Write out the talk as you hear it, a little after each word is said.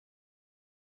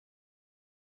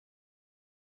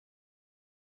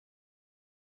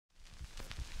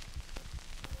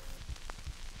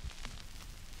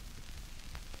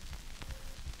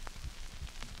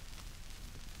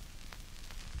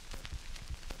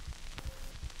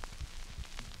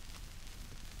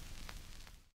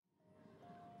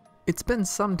It's been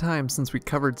some time since we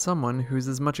covered someone who's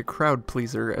as much a crowd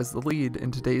pleaser as the lead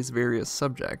in today's various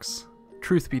subjects.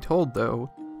 Truth be told though,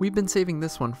 we've been saving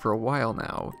this one for a while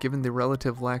now, given the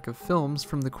relative lack of films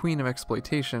from the queen of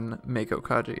exploitation, Meiko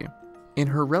Kaji. In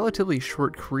her relatively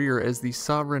short career as the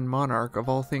sovereign monarch of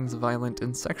all things violent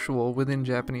and sexual within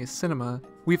Japanese cinema,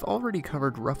 we've already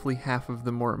covered roughly half of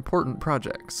the more important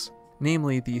projects,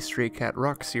 namely the Stray Cat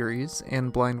Rock series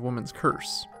and Blind Woman's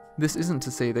Curse. This isn't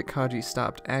to say that Kaji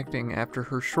stopped acting after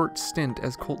her short stint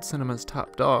as cult cinema's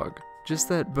top dog, just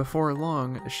that before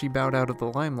long she bowed out of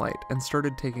the limelight and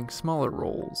started taking smaller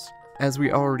roles, as we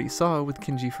already saw with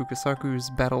Kinji Fukasaku's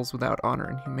Battles Without Honor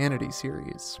and Humanity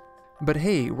series. But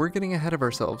hey, we're getting ahead of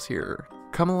ourselves here.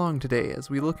 Come along today as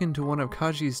we look into one of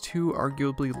Kaji's two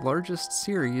arguably largest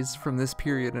series from this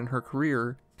period in her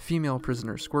career, Female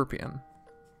Prisoner Scorpion.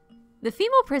 The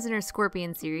Female Prisoner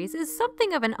Scorpion series is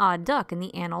something of an odd duck in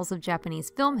the annals of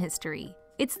Japanese film history.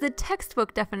 It's the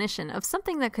textbook definition of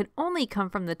something that could only come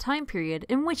from the time period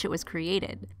in which it was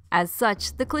created. As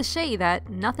such, the cliché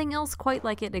that nothing else quite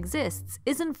like it exists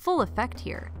is in full effect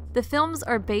here. The films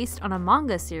are based on a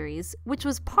manga series, which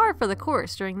was par for the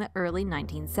course during the early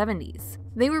 1970s.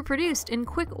 They were produced in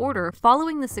quick order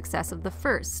following the success of the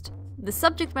first. The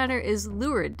subject matter is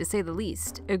lurid, to say the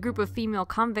least, a group of female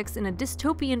convicts in a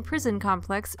dystopian prison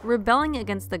complex rebelling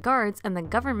against the guards and the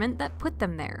government that put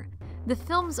them there. The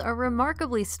films are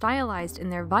remarkably stylized in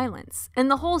their violence,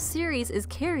 and the whole series is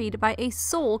carried by a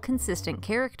sole consistent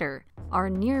character,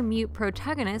 our near-mute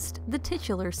protagonist, the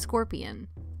titular Scorpion.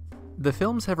 The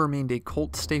films have remained a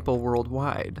cult staple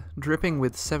worldwide, dripping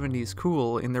with 70s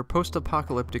cool in their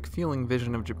post-apocalyptic feeling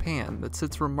vision of Japan that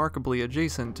sits remarkably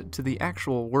adjacent to the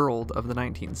actual world of the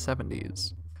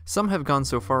 1970s. Some have gone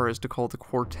so far as to call the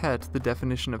quartet the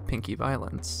definition of pinky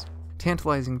violence,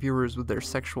 tantalizing viewers with their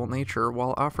sexual nature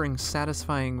while offering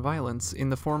satisfying violence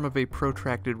in the form of a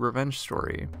protracted revenge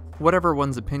story. Whatever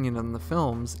one's opinion on the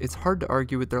films, it's hard to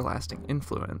argue with their lasting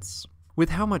influence. With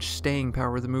how much staying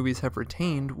power the movies have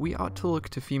retained, we ought to look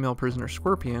to Female Prisoner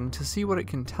Scorpion to see what it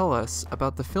can tell us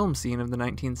about the film scene of the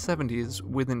 1970s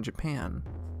within Japan.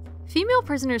 Female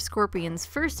Prisoner Scorpion's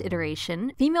first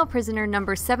iteration, Female Prisoner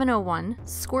number 701,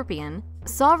 Scorpion,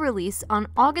 saw release on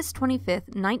August 25,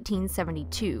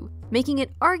 1972, making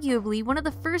it arguably one of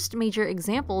the first major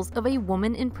examples of a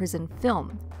woman in prison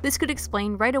film. This could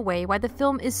explain right away why the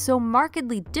film is so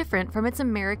markedly different from its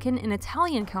American and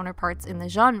Italian counterparts in the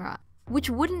genre, which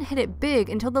wouldn't hit it big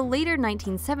until the later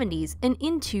 1970s and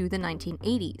into the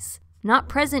 1980s. Not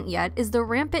present yet is the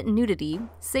rampant nudity,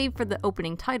 save for the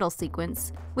opening title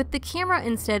sequence, with the camera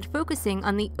instead focusing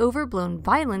on the overblown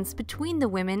violence between the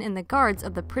women and the guards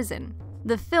of the prison.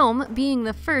 The film, being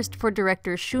the first for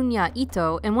director Shunya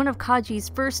Ito and one of Kaji's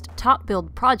first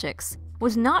top-billed projects,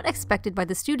 was not expected by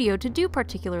the studio to do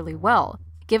particularly well,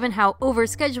 given how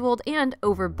overscheduled and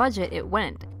over-budget it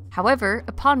went. However,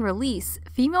 upon release,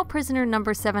 Female Prisoner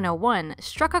number 701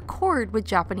 struck a chord with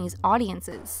Japanese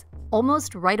audiences.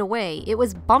 Almost right away, it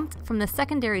was bumped from the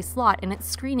secondary slot in its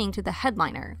screening to the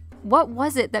headliner. What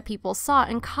was it that people saw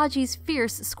in Kaji's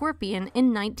fierce Scorpion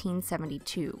in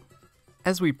 1972?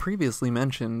 As we previously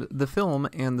mentioned, the film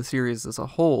and the series as a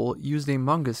whole used a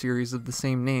manga series of the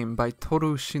same name by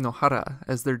Toru Shinohara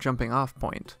as their jumping-off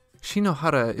point.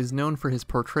 Shinohara is known for his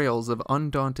portrayals of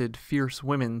undaunted, fierce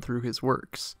women through his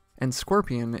works, and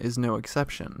Scorpion is no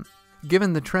exception.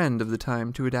 Given the trend of the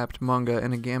time to adapt manga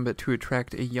in a gambit to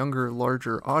attract a younger,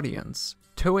 larger audience,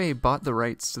 Toei bought the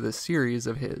rights to this series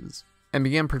of his, and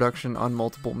began production on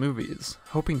multiple movies,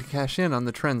 hoping to cash in on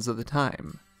the trends of the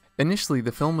time. Initially,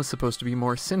 the film was supposed to be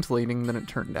more scintillating than it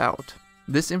turned out.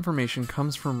 This information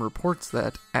comes from reports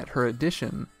that, at her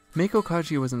audition, Meiko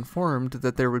Kaji was informed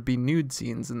that there would be nude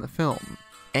scenes in the film.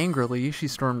 Angrily, she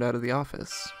stormed out of the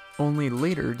office. Only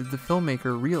later did the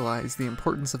filmmaker realize the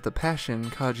importance of the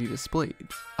passion Kaji displayed.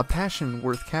 A passion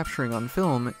worth capturing on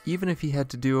film, even if he had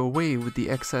to do away with the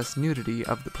excess nudity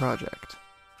of the project.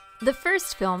 The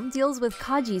first film deals with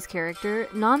Kaji's character,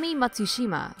 Nami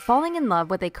Matsushima, falling in love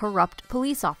with a corrupt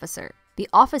police officer. The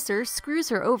officer screws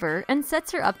her over and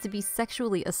sets her up to be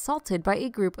sexually assaulted by a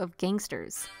group of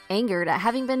gangsters. Angered at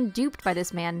having been duped by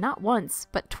this man not once,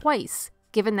 but twice,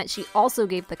 given that she also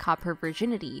gave the cop her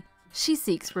virginity, she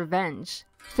seeks revenge.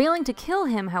 Failing to kill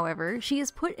him, however, she is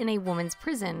put in a woman's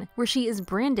prison, where she is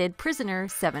branded Prisoner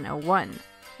 701.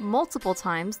 Multiple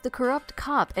times, the corrupt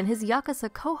cop and his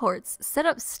Yakuza cohorts set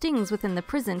up stings within the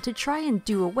prison to try and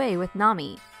do away with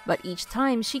Nami, but each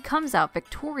time she comes out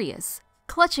victorious,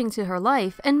 clutching to her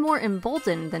life and more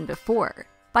emboldened than before.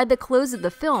 By the close of the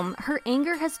film, her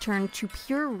anger has turned to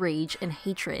pure rage and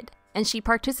hatred. and she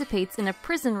participates in a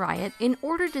prison riot in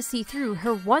order to see through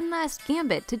her one last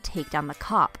gambit to take down the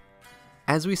cop.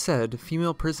 As we said,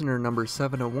 female prisoner number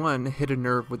 701 hit a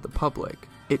nerve with the public.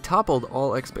 It toppled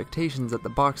all expectations at the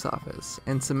box office,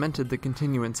 and cemented the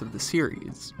continuance of the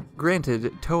series.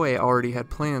 Granted, Toei already had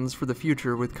plans for the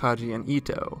future with Kaji and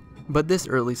Ito, but this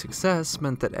early success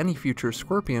meant that any future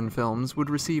Scorpion films would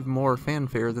receive more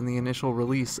fanfare than the initial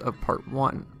release of Part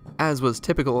 1. As was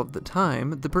typical of the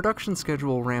time, the production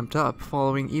schedule ramped up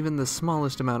following even the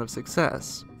smallest amount of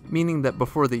success, meaning that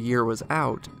before the year was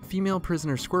out, Female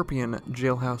Prisoner Scorpion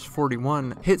Jailhouse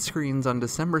 41 hit screens on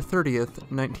December 30th,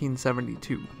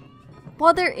 1972.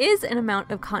 While there is an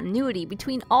amount of continuity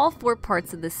between all 4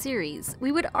 parts of the series,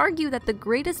 we would argue that the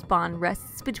greatest bond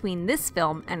rests between this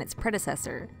film and its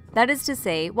predecessor. That is to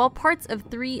say, while parts of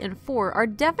 3 and 4 are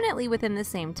definitely within the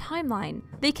same timeline,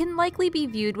 they can likely be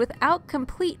viewed without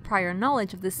complete prior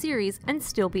knowledge of the series and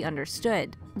still be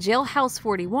understood. Jailhouse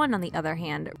 41, on the other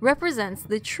hand, represents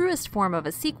the truest form of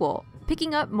a sequel,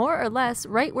 picking up more or less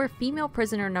right where Female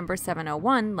Prisoner number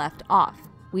 701 left off.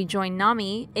 We join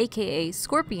Nami, aka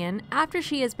Scorpion, after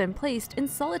she has been placed in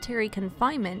solitary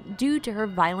confinement due to her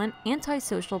violent,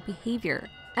 antisocial behavior.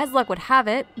 As luck would have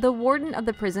it, the warden of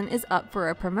the prison is up for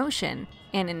a promotion,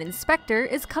 and an inspector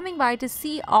is coming by to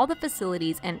see all the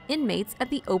facilities and inmates at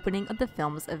the opening of the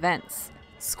film's events.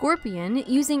 Scorpion,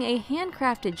 using a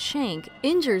handcrafted shank,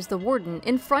 injures the warden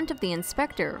in front of the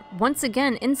inspector, once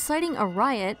again inciting a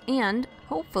riot and,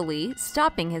 hopefully,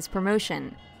 stopping his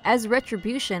promotion. As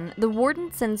retribution, the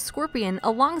warden sends Scorpion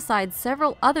alongside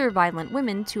several other violent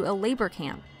women to a labor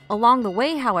camp. Along the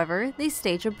way, however, they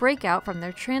stage a breakout from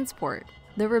their transport.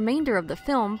 The remainder of the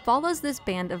film follows this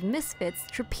band of misfits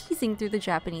trapezing through the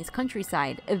Japanese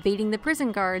countryside, evading the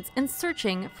prison guards and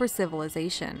searching for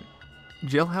civilization.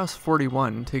 Jailhouse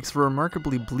 41 takes a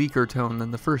remarkably bleaker tone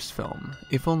than the first film,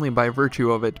 if only by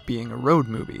virtue of it being a road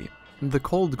movie. The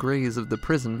cold grays of the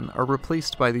prison are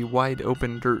replaced by the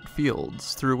wide-open dirt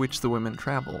fields through which the women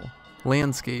travel.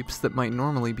 Landscapes that might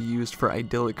normally be used for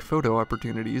idyllic photo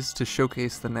opportunities to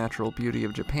showcase the natural beauty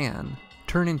of Japan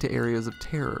turn into areas of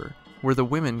terror, where the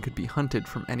women could be hunted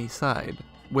from any side.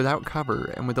 Without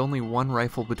cover and with only one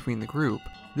rifle between the group,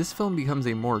 this film becomes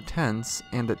a more tense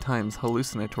and at times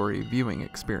hallucinatory viewing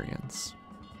experience.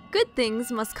 Good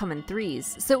things must come in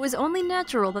threes, so it was only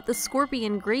natural that the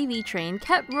Scorpion gravy train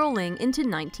kept rolling into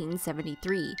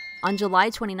 1973. On July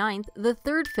 29th, the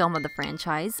third film of the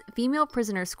franchise, Female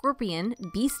Prisoner Scorpion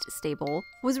Beast Stable,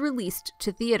 was released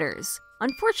to theaters.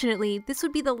 Unfortunately, this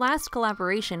would be the last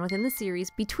collaboration within the series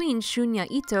between Shunya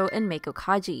Ito and Meiko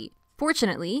Kaji.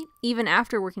 Fortunately, even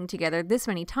after working together this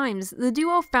many times, the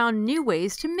duo found new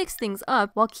ways to mix things up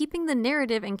while keeping the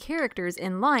narrative and characters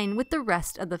in line with the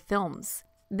rest of the films.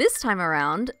 This time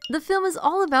around, the film is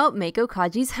all about Meiko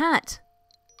Kaji's hat.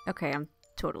 Okay, I'm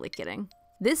totally kidding.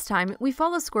 This time, we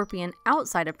follow Scorpion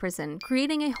outside of prison,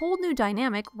 creating a whole new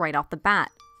dynamic right off the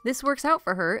bat. This works out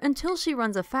for her until she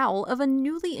runs afoul of a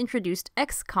newly introduced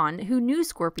ex-con who knew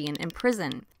Scorpion in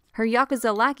prison. Her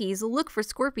Yakuza lackeys look for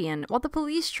Scorpion, while the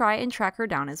police try and track her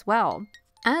down as well.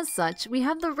 As such, we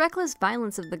have the reckless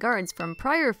violence of the guards from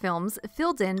prior films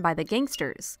filled in by the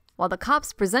gangsters, while the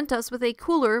cops present us with a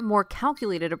cooler, more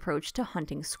calculated approach to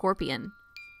hunting Scorpion.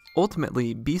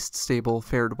 Ultimately, Beast Stable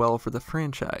fared well for the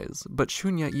franchise, but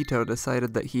Shunya Ito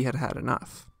decided that he had had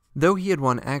enough. Though he had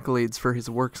won accolades for his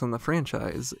works on the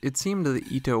franchise, it seemed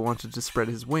that Ito wanted to spread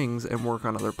his wings and work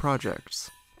on other projects.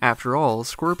 After all,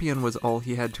 Scorpion was all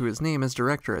he had to his name as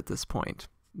director at this point.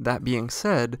 That being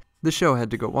said, the show had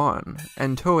to go on,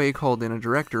 and Toei called in a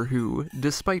director who,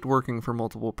 despite working for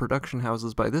multiple production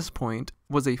houses by this point,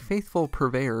 was a faithful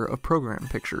purveyor of program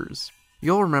pictures.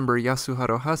 You'll remember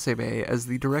Yasuharu Hasebe as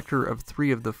the director of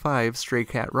 3 of the 5 Stray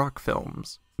Cat Rock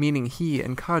films, meaning he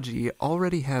and Kaji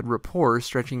already had rapport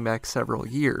stretching back several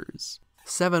years.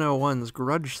 701's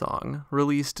Grudge Song,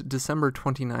 released December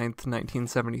 29,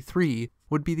 1973,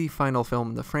 would be the final film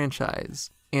in the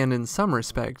franchise, and in some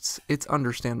respects, it's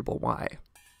understandable why.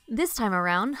 This time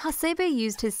around, Hasebe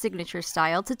used his signature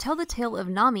style to tell the tale of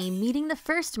Nami meeting the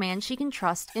first man she can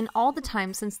trust in all the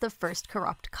time since the first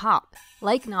corrupt cop.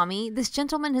 Like Nami, this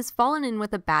gentleman has fallen in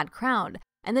with a bad crowd,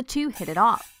 and the two hit it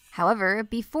off. However,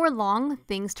 before long,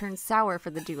 things turn sour for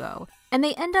the duo, and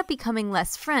they end up becoming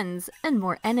less friends and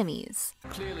more enemies.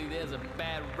 Clearly there's a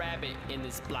bad rabbit in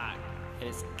this block, and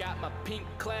it's got my pink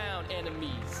clown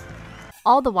enemies.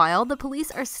 All the while, the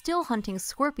police are still hunting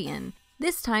Scorpion,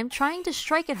 this time trying to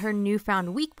strike at her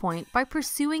newfound weak point by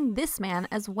pursuing this man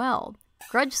as well.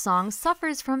 Grudge Song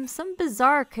suffers from some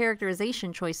bizarre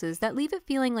characterization choices that leave it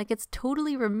feeling like it's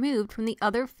totally removed from the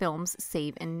other film's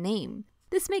save and name.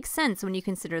 This makes sense when you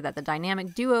consider that the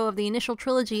dynamic duo of the initial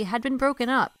trilogy had been broken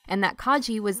up, and that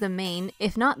Kaji was the main,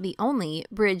 if not the only,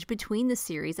 bridge between the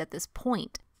series at this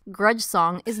point. Grudge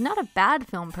Song is not a bad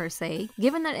film per se,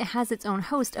 given that it has its own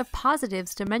host of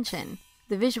positives to mention.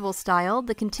 The visual style,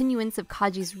 the continuance of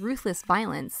Kaji's ruthless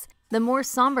violence, the more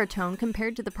somber tone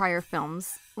compared to the prior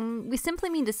films. We simply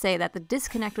mean to say that the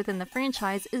disconnect within the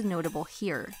franchise is notable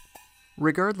here.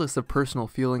 Regardless of personal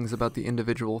feelings about the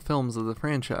individual films of the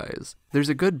franchise, there's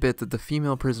a good bit that the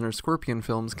female prisoner Scorpion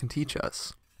films can teach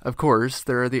us. Of course,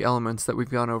 there are the elements that we've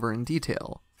gone over in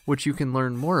detail, which you can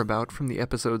learn more about from the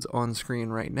episodes on screen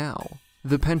right now.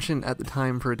 The penchant at the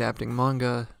time for adapting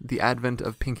manga, the advent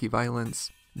of pinky violence,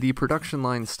 the production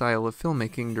line style of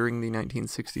filmmaking during the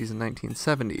 1960s and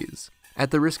 1970s.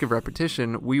 At the risk of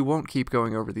repetition, we won't keep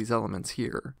going over these elements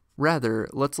here. Rather,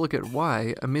 let's look at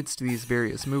why, amidst these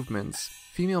various movements,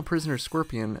 Female Prisoner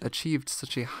Scorpion achieved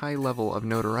such a high level of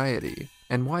notoriety,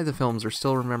 and why the films are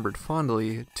still remembered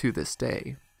fondly to this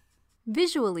day.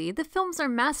 Visually, the films are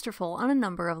masterful on a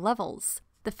number of levels.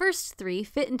 The first three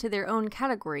fit into their own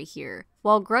category here,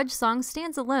 while Grudge Song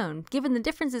stands alone, given the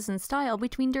differences in style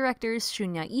between directors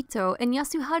Shunya Ito and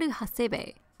Yasuharu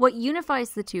Hasebe. What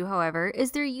unifies the two, however, is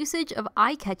their usage of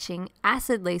eye-catching,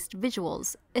 acid-laced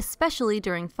visuals, especially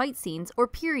during fight scenes or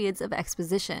periods of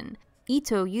exposition.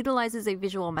 Ito utilizes a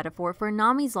visual metaphor for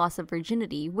Nami's loss of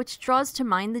virginity, which draws to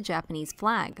mind the Japanese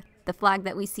flag, the flag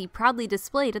that we see proudly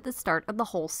displayed at the start of the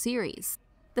whole series.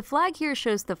 The flag here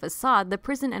shows the facade the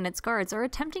prison and its guards are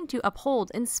attempting to uphold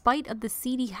in spite of the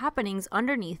seedy happenings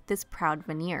underneath this proud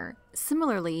veneer.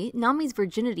 Similarly, Nami's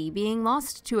virginity being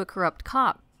lost to a corrupt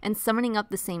cop, and summoning up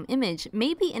the same image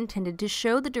may be intended to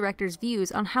show the director's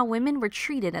views on how women were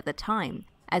treated at the time,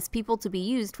 as people to be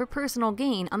used for personal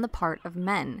gain on the part of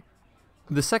men.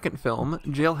 The second film,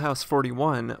 Jailhouse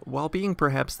 41, while being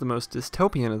perhaps the most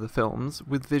dystopian of the films,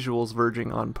 with visuals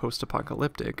verging on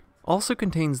post-apocalyptic, also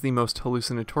contains the most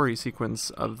hallucinatory sequence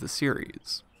of the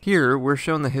series. Here, we're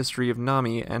shown the history of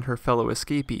Nami and her fellow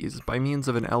escapees by means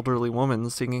of an elderly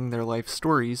woman singing their life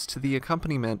stories to the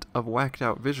accompaniment of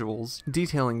whacked-out visuals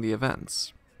detailing the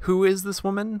events. Who is this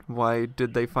woman? Why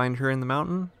did they find her in the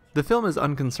mountain? The film is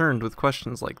unconcerned with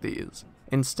questions like these,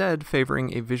 instead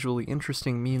favoring a visually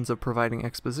interesting means of providing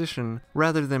exposition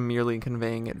rather than merely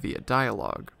conveying it via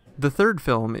dialogue. The third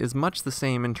film is much the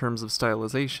same in terms of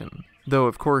stylization, though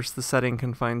of course the setting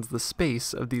confines the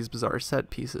space of these bizarre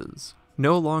set pieces.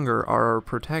 No longer are our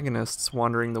protagonists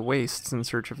wandering the wastes in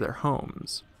search of their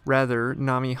homes. Rather,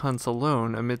 Nami hunts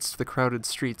alone amidst the crowded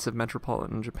streets of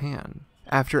metropolitan Japan.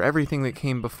 After everything that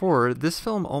came before, this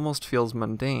film almost feels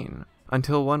mundane,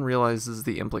 until one realizes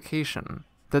the implication,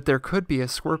 that there could be a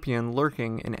scorpion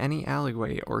lurking in any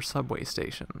alleyway or subway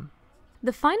station.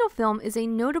 The final film is a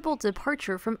notable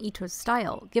departure from Ito's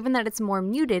style, given that it's more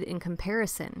muted in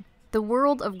comparison. The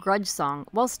world of Grudge Song,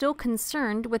 while still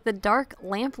concerned with the dark,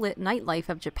 lamplit nightlife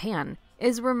of Japan,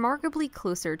 is remarkably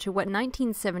closer to what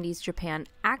 1970s Japan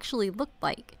actually looked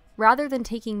like, rather than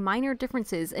taking minor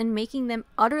differences and making them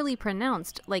utterly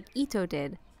pronounced like Ito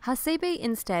did. Hasebe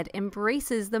instead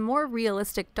embraces the more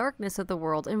realistic darkness of the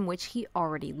world in which he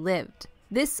already lived.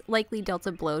 This likely dealt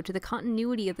a blow to the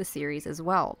continuity of the series as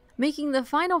well, making the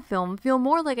final film feel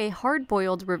more like a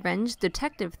hard-boiled revenge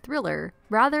detective thriller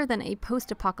rather than a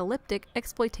post-apocalyptic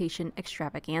exploitation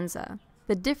extravaganza.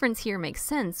 The difference here makes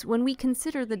sense when we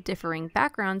consider the differing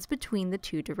backgrounds between the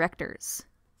two directors.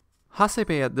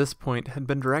 Hasebe at this point had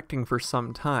been directing for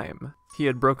some time. He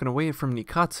had broken away from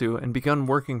Nikatsu and begun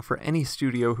working for any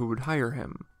studio who would hire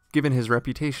him, given his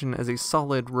reputation as a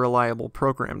solid, reliable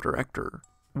program director.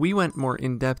 We went more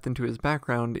in-depth into his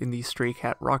background in the Stray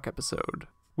Cat Rock episode.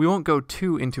 We won't go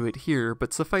too into it here,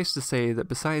 but suffice to say that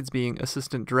besides being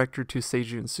assistant director to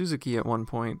Seijun Suzuki at one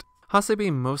point,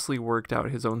 Hasebe mostly worked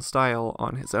out his own style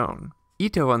on his own.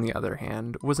 Ito, on the other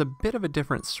hand, was a bit of a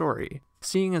different story,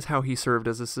 seeing as how he served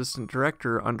as assistant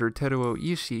director under Teruo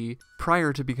Ishii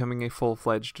prior to becoming a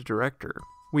full-fledged director.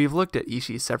 We've looked at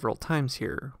Ishii several times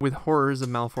here, with Horrors of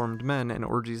Malformed Men and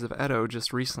Orgies of Edo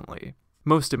just recently.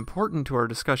 Most important to our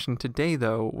discussion today,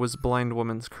 though, was Blind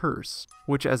Woman's Curse,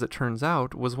 which, as it turns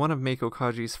out, was one of Meiko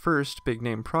Kaji's first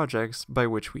big-name projects by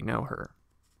which we know her.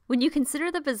 When you consider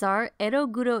the bizarre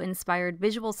Edo-Guro-inspired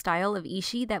visual style of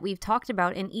Ishii that we've talked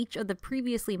about in each of the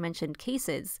previously mentioned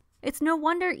cases, it's no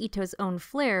wonder Ito's own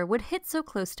flair would hit so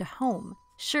close to home.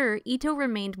 Sure, Ito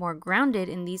remained more grounded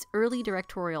in these early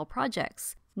directorial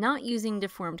projects, not using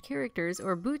deformed characters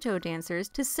or Buto dancers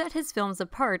to set his films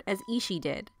apart as Ishii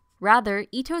did. Rather,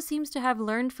 Ito seems to have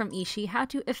learned from Ishii how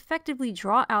to effectively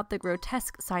draw out the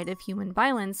grotesque side of human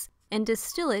violence and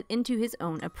distill it into his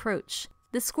own approach.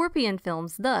 The Scorpion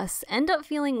films thus end up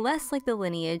feeling less like the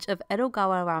lineage of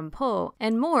Edogawa Rampo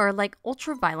and more like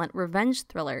ultra-violent revenge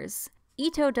thrillers.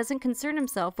 Ito doesn't concern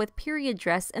himself with period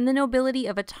dress and the nobility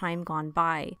of a time gone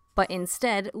by, but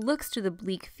instead looks to the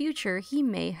bleak future he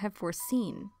may have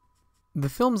foreseen. The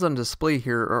films on display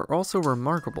here are also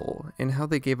remarkable in how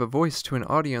they gave a voice to an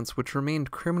audience which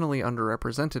remained criminally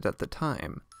underrepresented at the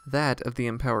time, that of the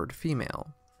empowered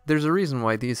female. There's a reason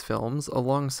why these films,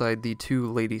 alongside the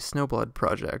two Lady Snowblood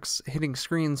projects, hitting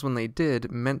screens when they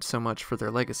did meant so much for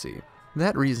their legacy.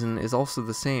 That reason is also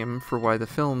the same for why the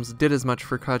films did as much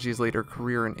for Kaji's later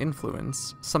career and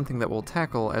influence, something that we'll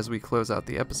tackle as we close out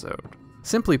the episode.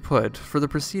 Simply put, for the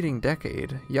preceding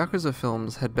decade, Yakuza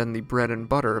films had been the bread and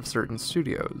butter of certain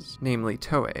studios, namely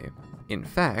Toei. In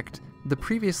fact, the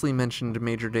previously mentioned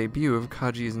major debut of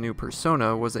Kaji's new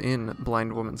persona was in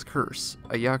Blind Woman's Curse,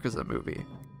 a Yakuza movie.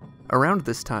 Around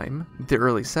this time, the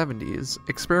early 70s,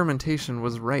 experimentation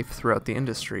was rife throughout the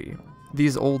industry.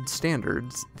 These old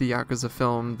standards, the Yakuza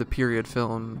film, the period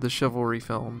film, the chivalry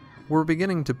film, were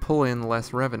beginning to pull in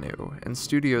less revenue, and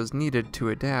studios needed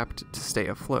to adapt to stay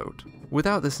afloat.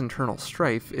 Without this internal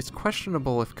strife, it's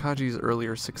questionable if Kaji's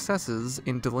earlier successes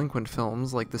in delinquent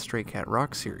films like the Stray Cat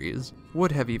Rock series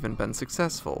would have even been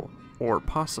successful, or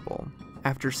possible.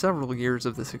 After several years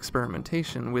of this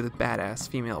experimentation with badass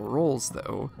female roles,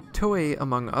 though, Toei,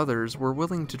 among others, were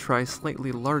willing to try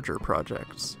slightly larger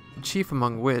projects, chief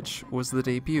among which was the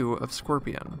debut of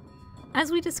Scorpion. As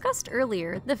we discussed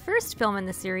earlier, the first film in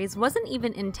the series wasn't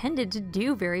even intended to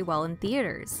do very well in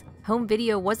theaters. Home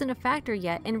video wasn't a factor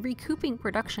yet in recouping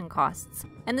production costs,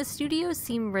 and the studio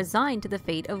seemed resigned to the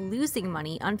fate of losing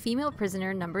money on Female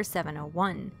Prisoner number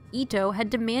 701. Ito had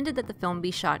demanded that the film be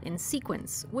shot in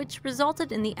sequence, which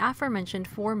resulted in the aforementioned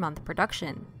 4-month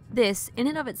production. This, in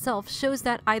and of itself, shows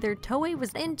that either Toei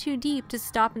was in too deep to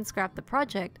stop and scrap the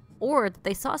project, or that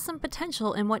they saw some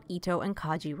potential in what Ito and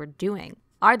Kaji were doing.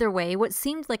 Either way, what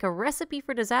seemed like a recipe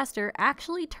for disaster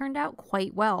actually turned out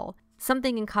quite well.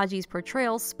 Something in Kaji's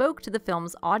portrayal spoke to the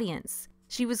film's audience.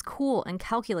 She was cool and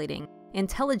calculating,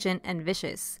 intelligent and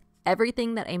vicious,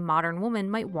 everything that a modern woman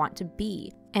might want to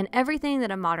be, and everything that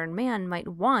a modern man might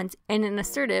want in an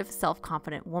assertive,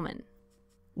 self-confident woman.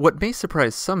 What may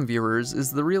surprise some viewers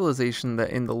is the realization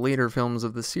that in the later films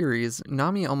of the series,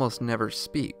 Nami almost never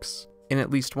speaks. In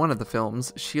at least one of the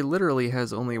films, she literally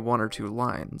has only 1 or 2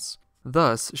 lines.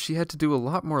 Thus, she had to do a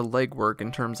lot more legwork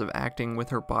in terms of acting with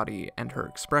her body and her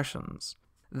expressions.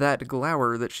 That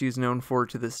glower that she's known for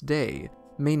to this day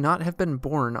may not have been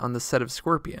born on the set of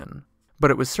Scorpion, but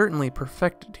it was certainly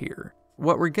perfected here.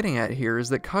 What we're getting at here is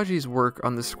that Kaji's work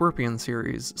on the Scorpion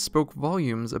series spoke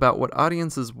volumes about what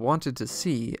audiences wanted to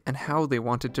see and how they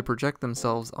wanted to project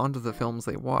themselves onto the films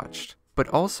they watched, but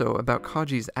also about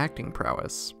Kaji's acting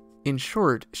prowess. In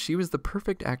short, she was the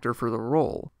perfect actor for the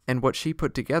role, and what she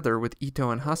put together with Ito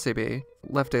and Hasebe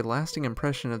left a lasting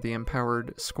impression of the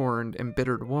empowered, scorned,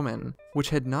 embittered woman,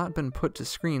 which had not been put to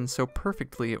screen so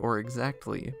perfectly or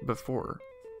exactly before.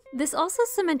 This also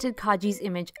cemented Kaji's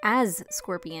image as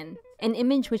Scorpion, an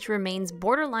image which remains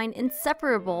borderline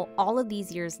inseparable all of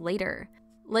these years later.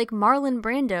 Like Marlon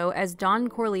Brando as Don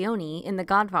Corleone in The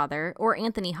Godfather, or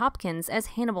Anthony Hopkins as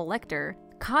Hannibal Lecter,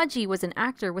 Kaji was an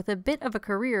actor with a bit of a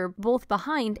career both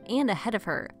behind and ahead of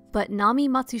her, but Nami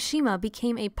Matsushima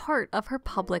became a part of her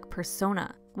public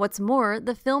persona. What's more,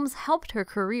 the films helped her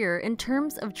career in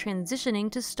terms of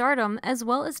transitioning to stardom as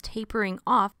well as tapering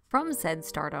off from said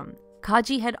stardom.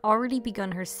 Kaji had already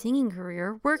begun her singing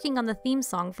career working on the theme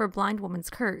song for Blind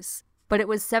Woman's Curse, but it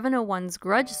was 701's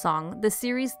Grudge Song, the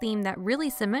series theme, that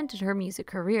really cemented her music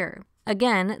career.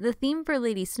 Again, the theme for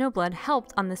Lady Snowblood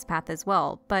helped on this path as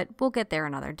well, but we'll get there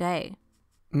another day.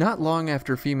 Not long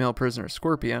after Female Prisoner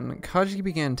Scorpion, Kaji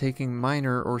began taking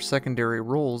minor or secondary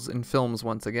roles in films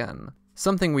once again,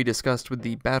 something we discussed with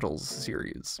the Battles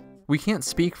series. We can't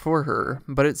speak for her,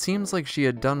 but it seems like she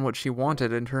had done what she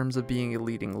wanted in terms of being a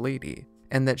leading lady,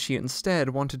 and that she instead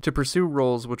wanted to pursue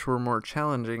roles which were more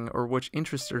challenging or which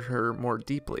interested her more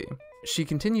deeply. She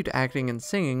continued acting and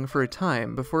singing for a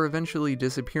time before eventually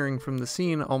disappearing from the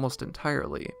scene almost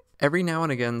entirely. Every now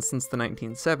and again since the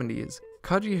 1970s,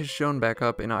 Kaji has shown back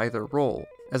up in either role,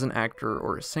 as an actor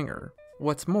or a singer.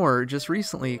 What's more, just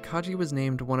recently, Kaji was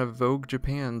named one of Vogue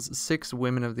Japan's 6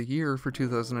 Women of the Year for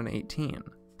 2018.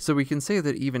 So we can say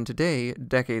that even today,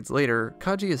 decades later,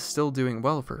 Kaji is still doing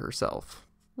well for herself.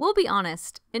 We'll be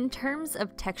honest, in terms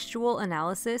of textual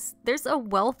analysis, there's a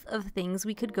wealth of things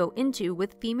we could go into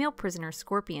with Female Prisoner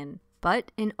Scorpion.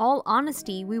 But in all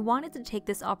honesty, we wanted to take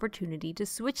this opportunity to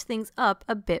switch things up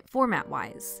a bit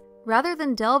format-wise. Rather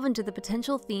than delve into the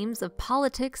potential themes of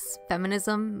politics,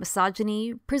 feminism,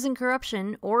 misogyny, prison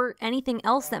corruption, or anything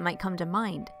else that might come to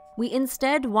mind, we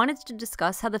instead wanted to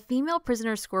discuss how the female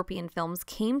prisoner scorpion films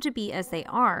came to be as they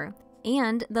are,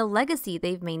 and the legacy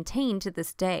they've maintained to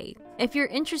this day. If you're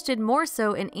interested more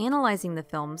so in analyzing the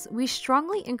films, we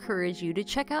strongly encourage you to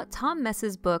check out Tom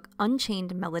Mess's book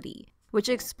Unchained Melody, which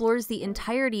explores the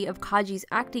entirety of Kaji's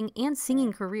acting and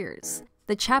singing careers.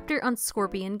 The chapter on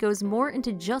Scorpion goes more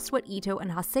into just what Ito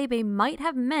and Hasebe might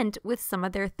have meant with some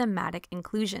of their thematic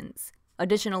inclusions.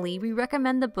 Additionally, we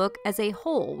recommend the book as a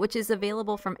whole, which is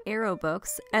available from Arrow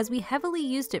Books, as we heavily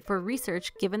used it for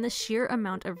research given the sheer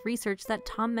amount of research that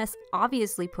Tom Mess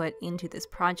obviously put into this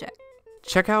project.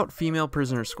 Check out Female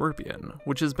Prisoner Scorpion,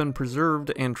 which has been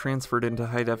preserved and transferred into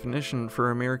high definition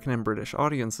for American and British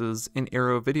audiences in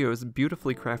Arrow Video's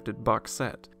beautifully crafted box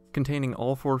set, containing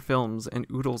all 4 films and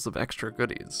oodles of extra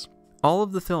goodies. All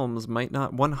of the films might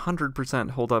not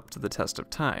 100% hold up to the test of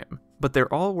time, but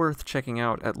they're all worth checking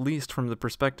out at least from the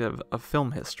perspective of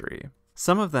film history.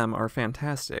 Some of them are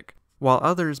fantastic, while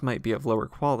others might be of lower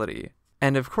quality,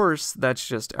 and of course that's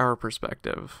just our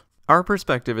perspective. Our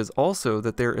perspective is also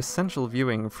that they're essential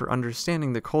viewing for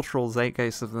understanding the cultural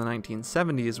zeitgeist of the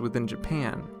 1970s within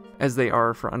Japan, as they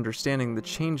are for understanding the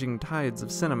changing tides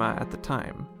of cinema at the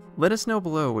time. Let us know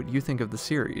below what you think of the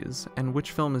series, and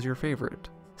which film is your favorite.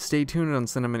 Stay tuned on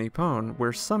Cinema Nippon,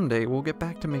 where someday we'll get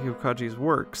back to Meiko Kaji's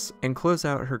works, and close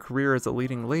out her career as a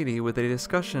leading lady with a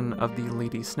discussion of the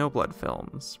Lady Snowblood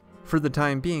films. For the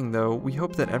time being though, we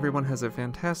hope that everyone has a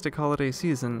fantastic holiday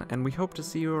season, and we hope to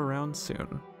see you around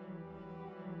soon.